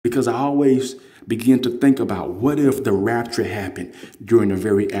Because I always begin to think about, what if the rapture happened during a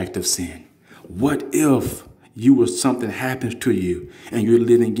very act of sin? What if something happens to you and you're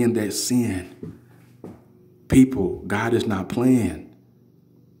living in that sin? People, God is not playing.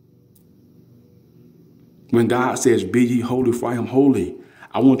 When God says, be ye holy for I am holy,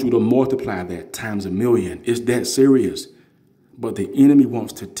 I want you to multiply that times a million. It's that serious. But the enemy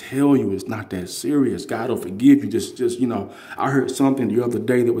wants to tell you it's not that serious. God will forgive you. I heard something the other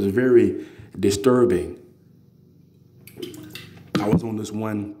day that was very disturbing. I was on this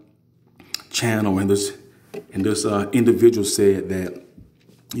one channel, and this individual said that,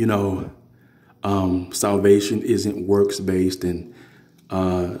 salvation isn't works based, and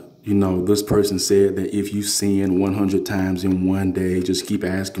this person said that if you sin 100 times in one day, just keep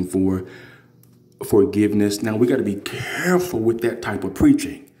asking for forgiveness. Now, we got to be careful with that type of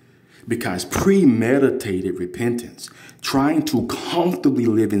preaching, because premeditated repentance, trying to comfortably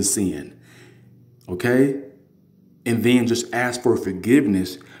live in sin, okay, and then just ask for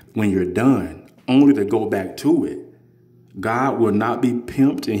forgiveness when you're done, only to go back to it. God will not be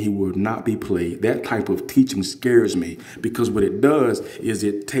pimped and he will not be played. That type of teaching scares me, because what it does is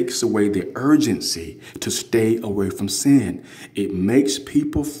it takes away the urgency to stay away from sin. It makes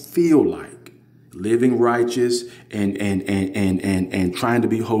people feel like living righteous and trying to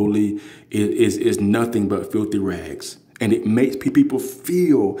be holy is nothing but filthy rags. And it makes people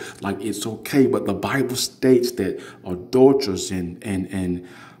feel like it's okay. But the Bible states that adulterers and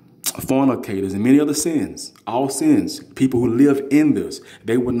fornicators and many other sins, all sins, people who live in this,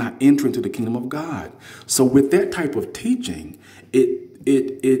 they will not enter into the kingdom of God. So with that type of teaching,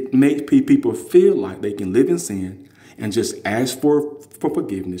 it makes people feel like they can live in sin and just ask for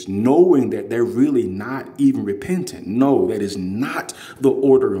forgiveness, knowing that they're really not even repentant. No, that is not the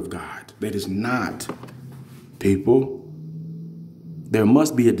order of God. That is not. People, there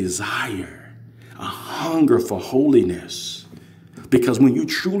must be a desire, a hunger for holiness. Because when you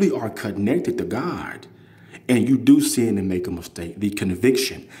truly are connected to God and you do sin and make a mistake, the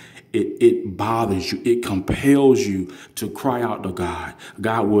conviction, it bothers you. It compels you to cry out to God.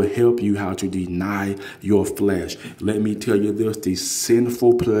 God will help you how to deny your flesh. Let me tell you this, the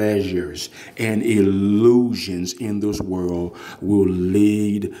sinful pleasures and illusions in this world will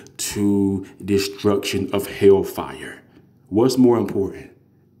lead to destruction of hellfire. What's more important?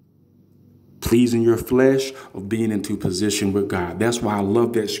 Pleasing your flesh or being into position with God? That's why I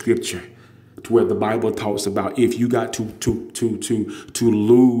love that scripture, to where the Bible talks about, if you got to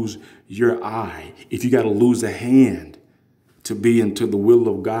lose your eye, if you got to lose a hand to be into the will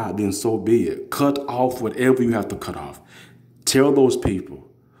of God, then so be it. Cut off whatever you have to cut off. Tell those people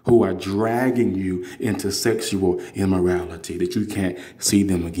who are dragging you into sexual immorality that you can't see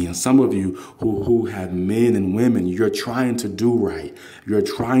them again. Some of you who have men and women, you're trying to do right. You're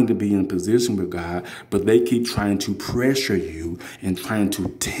trying to be in position with God, but they keep trying to pressure you and trying to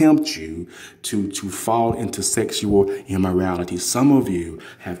tempt you to fall into sexual immorality. Some of you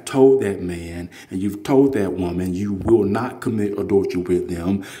have told that man and you've told that woman you will not commit adultery with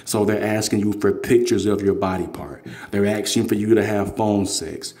them. So they're asking you for pictures of your body part. They're asking for you to have phone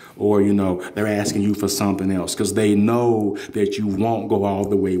sex. Or, they're asking you for something else because they know that you won't go all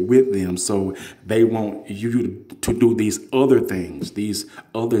the way with them. So they want you to do these other things, these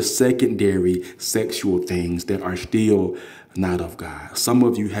other secondary sexual things that are still not of God. Some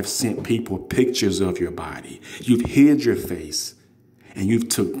of you have sent people pictures of your body. You've hid your face and you've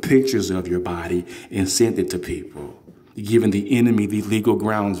took pictures of your body and sent it to people, giving the enemy the legal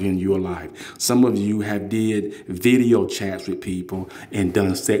grounds in your life. Some of you have did video chats with people and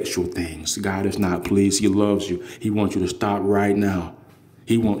done sexual things. God is not pleased. He loves you. He wants you to stop right now.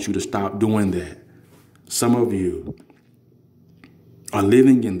 He wants you to stop doing that. Some of you are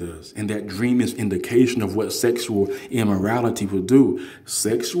living in this, and that dream is indication of what sexual immorality will do.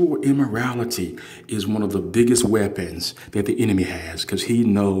 Sexual immorality is one of the biggest weapons that the enemy has, because he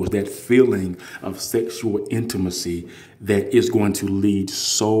knows that feeling of sexual intimacy that is going to lead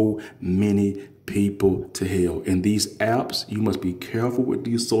so many people to hell. And these apps, you must be careful with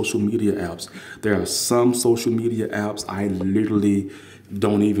these social media apps. There are some social media apps I literally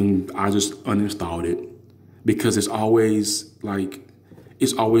I just uninstalled it, because it's always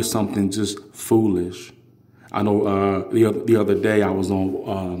something just foolish. I know the other day I was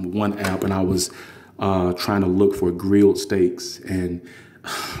on one app and I was trying to look for grilled steaks, and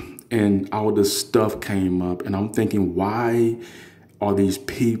all this stuff came up, and I'm thinking, why are these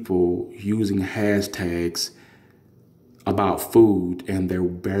people using hashtags about food and they're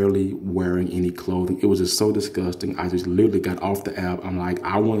barely wearing any clothing. It was just so disgusting. I just literally got off the app. I'm like,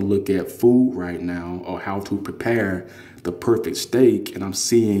 I want to look at food right now or how to prepare the perfect steak. And I'm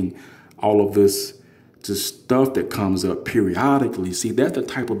seeing all of this just stuff that comes up periodically. See, that's the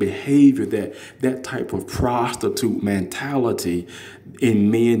type of behavior, that type of prostitute mentality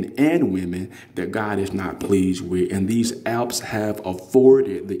in men and women that God is not pleased with. And these apps have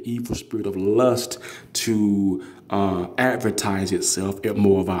afforded the evil spirit of lust to advertise itself at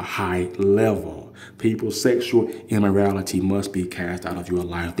more of a high level. People's sexual immorality must be cast out of your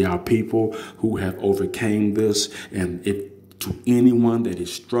life. There are people who have overcame this, and to anyone that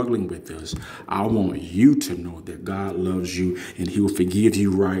is struggling with this, I want you to know that God loves you and he will forgive you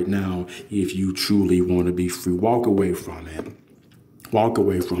right now if you truly want to be free. Walk away from it. Walk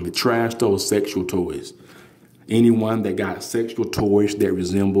away from it. Trash those sexual toys. Anyone that got sexual toys that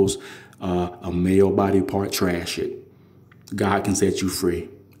resembles a male body part, trash it. God can set you free.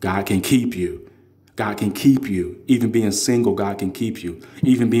 God can keep you. God can keep you. Even being single, God can keep you.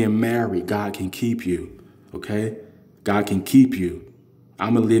 Even being married, God can keep you. Okay? God can keep you.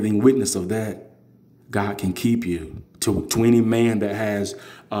 I'm a living witness of that. God can keep you. To any man that has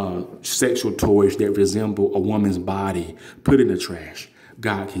sexual toys that resemble a woman's body, put in the trash.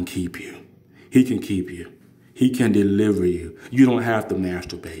 God can keep you. He can keep you. He can deliver you. You don't have to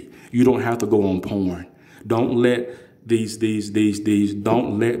masturbate. You don't have to go on porn. Don't let these devils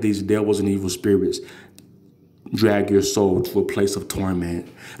and evil spirits drag your soul to a place of torment.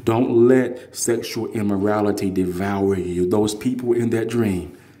 Don't let sexual immorality devour you. Those people in that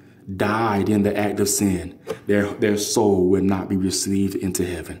dream died in the act of sin. Their soul will not be received into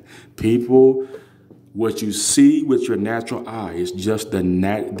heaven. People, what you see with your natural eye is just the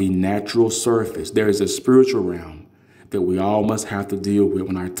natural surface. There is a spiritual realm that we all must have to deal with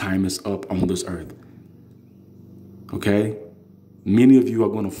when our time is up on this earth. Okay? Many of you are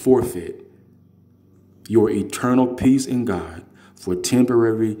going to forfeit your eternal peace in God for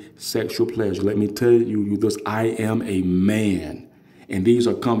temporary sexual pleasure. Let me tell you this, I am a man. And these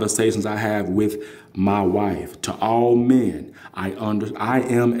are conversations I have with my wife. To all men, I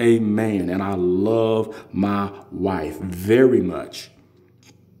am a man and I love my wife very much.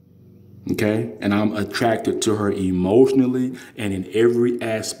 Okay? And I'm attracted to her emotionally and in every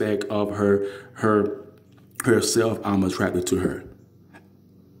aspect of herself, I'm attracted to her.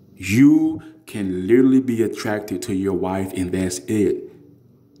 You can literally be attracted to your wife and that's it.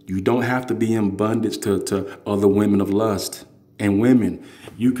 You don't have to be in bondage to other women of lust. And women,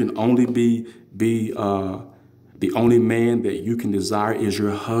 you can only be the only man that you can desire is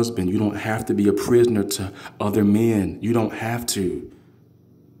your husband. You don't have to be a prisoner to other men. You don't have to.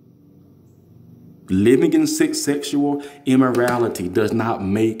 Living in sexual immorality does not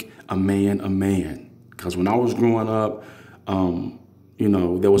make a man a man. Because when I was growing up,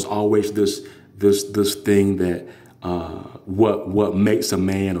 there was always this thing that what makes a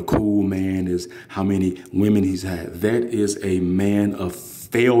man a cool man is how many women he's had. That is a man of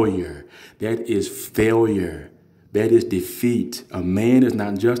failure. That is failure. That is defeat. A man is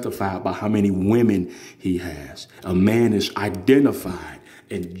not justified by how many women he has. A man is identified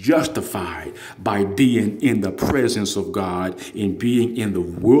and justified by being in the presence of God and being in the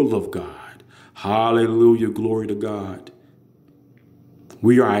will of God. Hallelujah. Glory to God.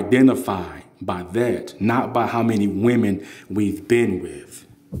 We are identified by that, not by how many women we've been with.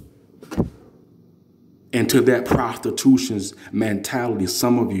 And to that prostitution's mentality,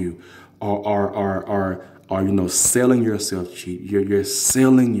 some of you are selling yourself cheap. You're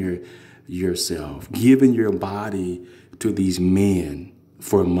selling yourself, giving your body to these men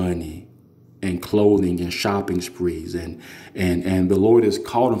for money and clothing and shopping sprees. And the Lord is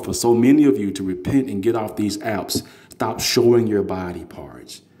calling for so many of you to repent and get off these apps. Stop showing your body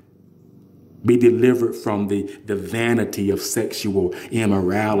parts. Be delivered from the vanity of sexual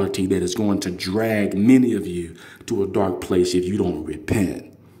immorality that is going to drag many of you to a dark place if you don't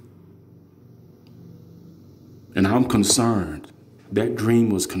repent. And I'm concerned. That dream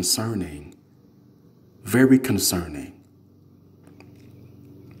was concerning, very concerning.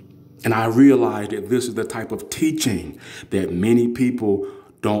 And I realized that this is the type of teaching that many people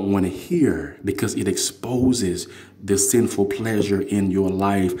don't want to hear because it exposes the sinful pleasure in your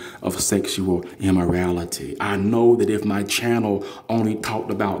life of sexual immorality. I know that if my channel only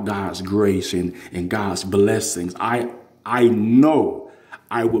talked about God's grace and God's blessings, I know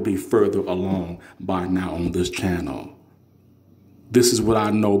I will be further along by now on this channel. This is what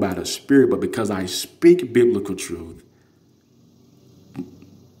I know by the Spirit, but because I speak biblical truth,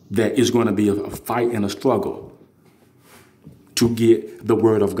 that is going to be a fight and a struggle to get the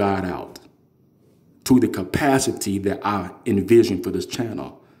word of God out, to the capacity that I envision for this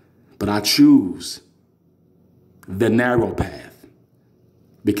channel. But I choose the narrow path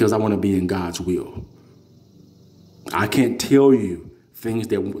because I want to be in God's will. I can't tell you things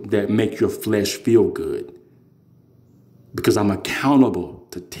that make your flesh feel good because I'm accountable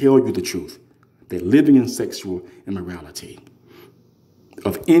to tell you the truth that living in sexual immorality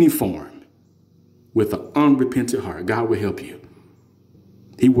of any form with an unrepentant heart, God will help you.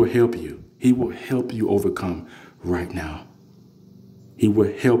 He will help you. He will help you overcome right now. He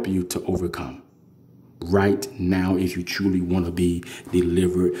will help you to overcome right now if you truly want to be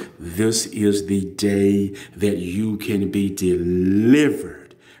delivered. This is the day that you can be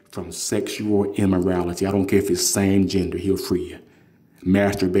delivered from sexual immorality. I don't care if it's same gender, he'll free you.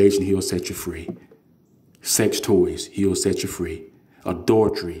 Masturbation, he'll set you free. Sex toys, he'll set you free.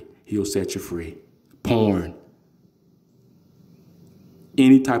 Adultery, he'll set you free. Porn,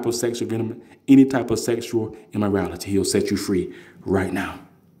 any type of sexual immorality, he'll set you free right now.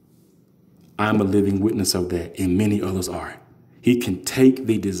 I'm a living witness of that, and many others are. He can take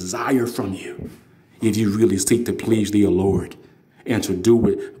the desire from you if you really seek to please the Lord and to do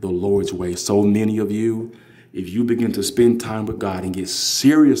it the Lord's way. So many of you, if you begin to spend time with God and get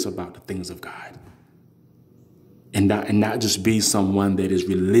serious about the things of God and not just be someone that is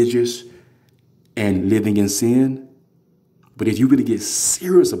religious and living in sin, but if you really get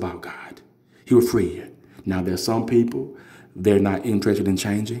serious about God, he'll free you. Now, there's some people, they're not interested in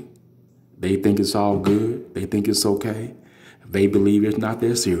changing. They think it's all good. They think it's okay. They believe it's not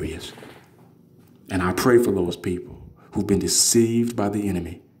that serious. And I pray for those people who've been deceived by the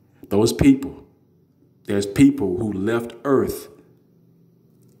enemy. Those people, there's people who left earth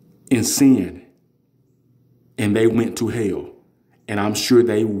in sin and they went to hell. And I'm sure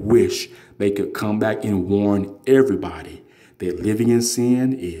they wish they could come back and warn everybody that living in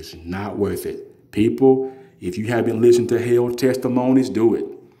sin is not worth it. People, if you haven't listened to hell testimonies, do it.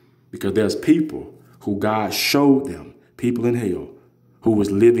 Because there's people who God showed them, people in hell, who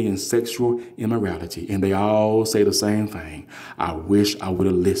was living in sexual immorality. And they all say the same thing. I wish I would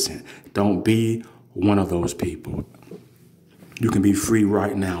have listened. Don't be one of those people. You can be free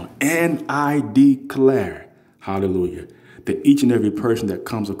right now. And I declare, hallelujah, that each and every person that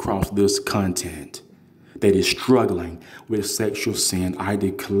comes across this content that is struggling with sexual sin, I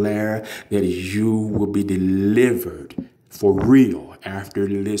declare that you will be delivered for real after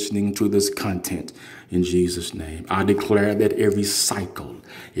listening to this content in Jesus' name. I declare that every cycle,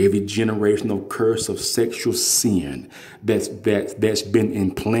 every generational curse of sexual sin that's been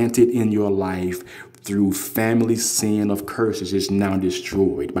implanted in your life through family sin of curses is now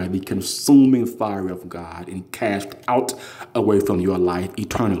destroyed by the consuming fire of God and cast out away from your life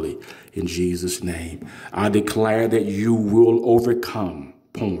eternally in Jesus' name. I declare that you will overcome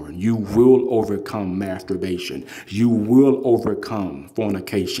porn. You will overcome masturbation. You will overcome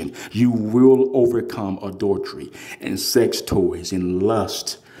fornication. You will overcome adultery and sex toys and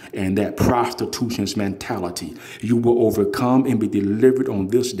lust and that prostitution's mentality. You will overcome and be delivered on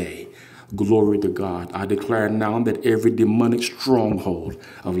this day. Glory to God. I declare now that every demonic stronghold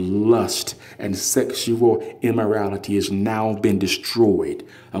of lust and sexual immorality has now been destroyed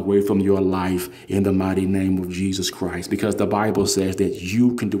away from your life in the mighty name of Jesus Christ. Because the Bible says that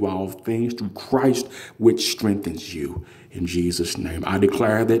you can do all things through Christ, which strengthens you. In Jesus' name, I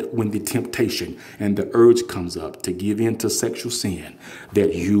declare that when the temptation and the urge comes up to give in to sexual sin,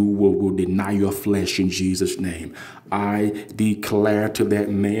 that you will deny your flesh in Jesus' name. I declare to that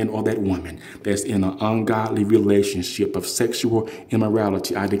man or that woman that's in an ungodly relationship of sexual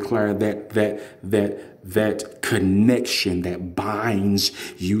immorality, I declare that connection that binds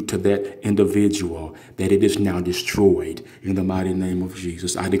you to that individual, that it is now destroyed in the mighty name of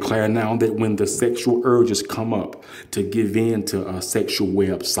Jesus. I declare now that when the sexual urges come up to give in to sexual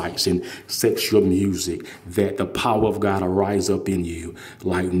websites and sexual music, that the power of God arise up in you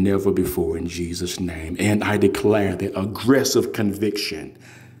like never before in Jesus' name. And I declare that aggressive conviction,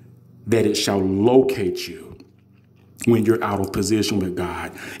 that it shall locate you when you're out of position with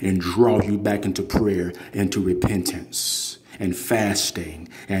God and draw you back into prayer and to repentance and fasting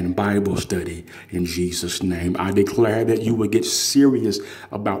and Bible study in Jesus' name. I declare that you will get serious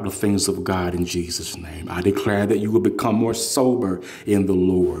about the things of God in Jesus' name. I declare that you will become more sober in the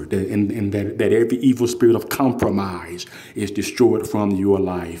Lord, and that every evil spirit of compromise is destroyed from your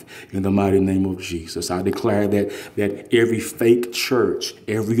life in the mighty name of Jesus. I declare that every fake church,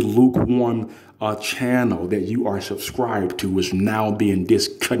 every lukewarm channel that you are subscribed to is now being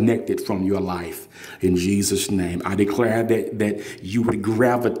disconnected from your life in Jesus' name. I declare that you would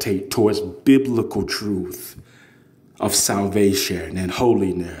gravitate towards biblical truth of salvation and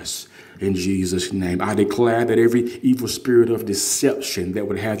holiness in Jesus' name. I declare that every evil spirit of deception that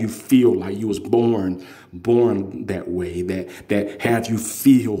would have you feel like you was born that way, that have you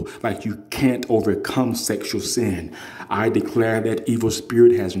feel like you can't overcome sexual sin. I declare that evil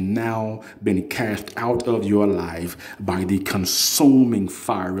spirit has now been cast out of your life by the consuming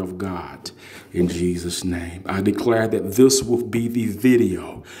fire of God. In Jesus' name, I declare that this will be the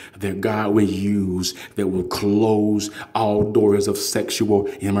video that God will use that will close all doors of sexual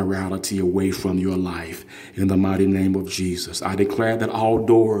immorality away from your life. In the mighty name of Jesus, I declare that all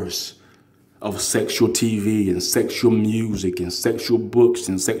doors of sexual TV and sexual music and sexual books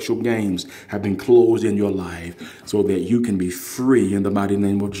and sexual games have been closed in your life so that you can be free in the mighty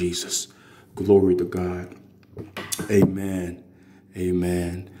name of Jesus. Glory to God. Amen.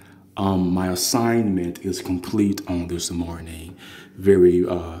 Amen. My assignment is complete on this morning. Very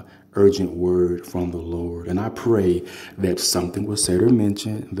urgent word from the Lord. And I pray that something was said or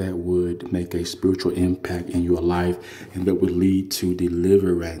mentioned that would make a spiritual impact in your life and that would lead to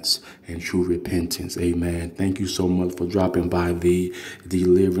deliverance and true repentance. Amen. Thank you so much for dropping by the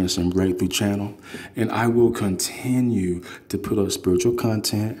Deliverance and Breakthrough channel. And I will continue to put up spiritual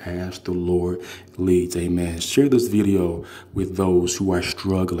content as the Lord leads. Amen. Share this video with those who are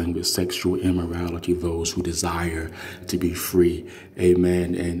struggling with sexual immorality, those who desire to be free.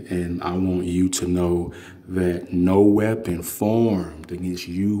 Amen. And I want you to know that no weapon formed against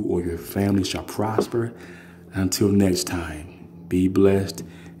you or your family shall prosper. Until next time, be blessed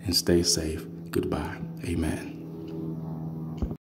and stay safe. Goodbye. Amen.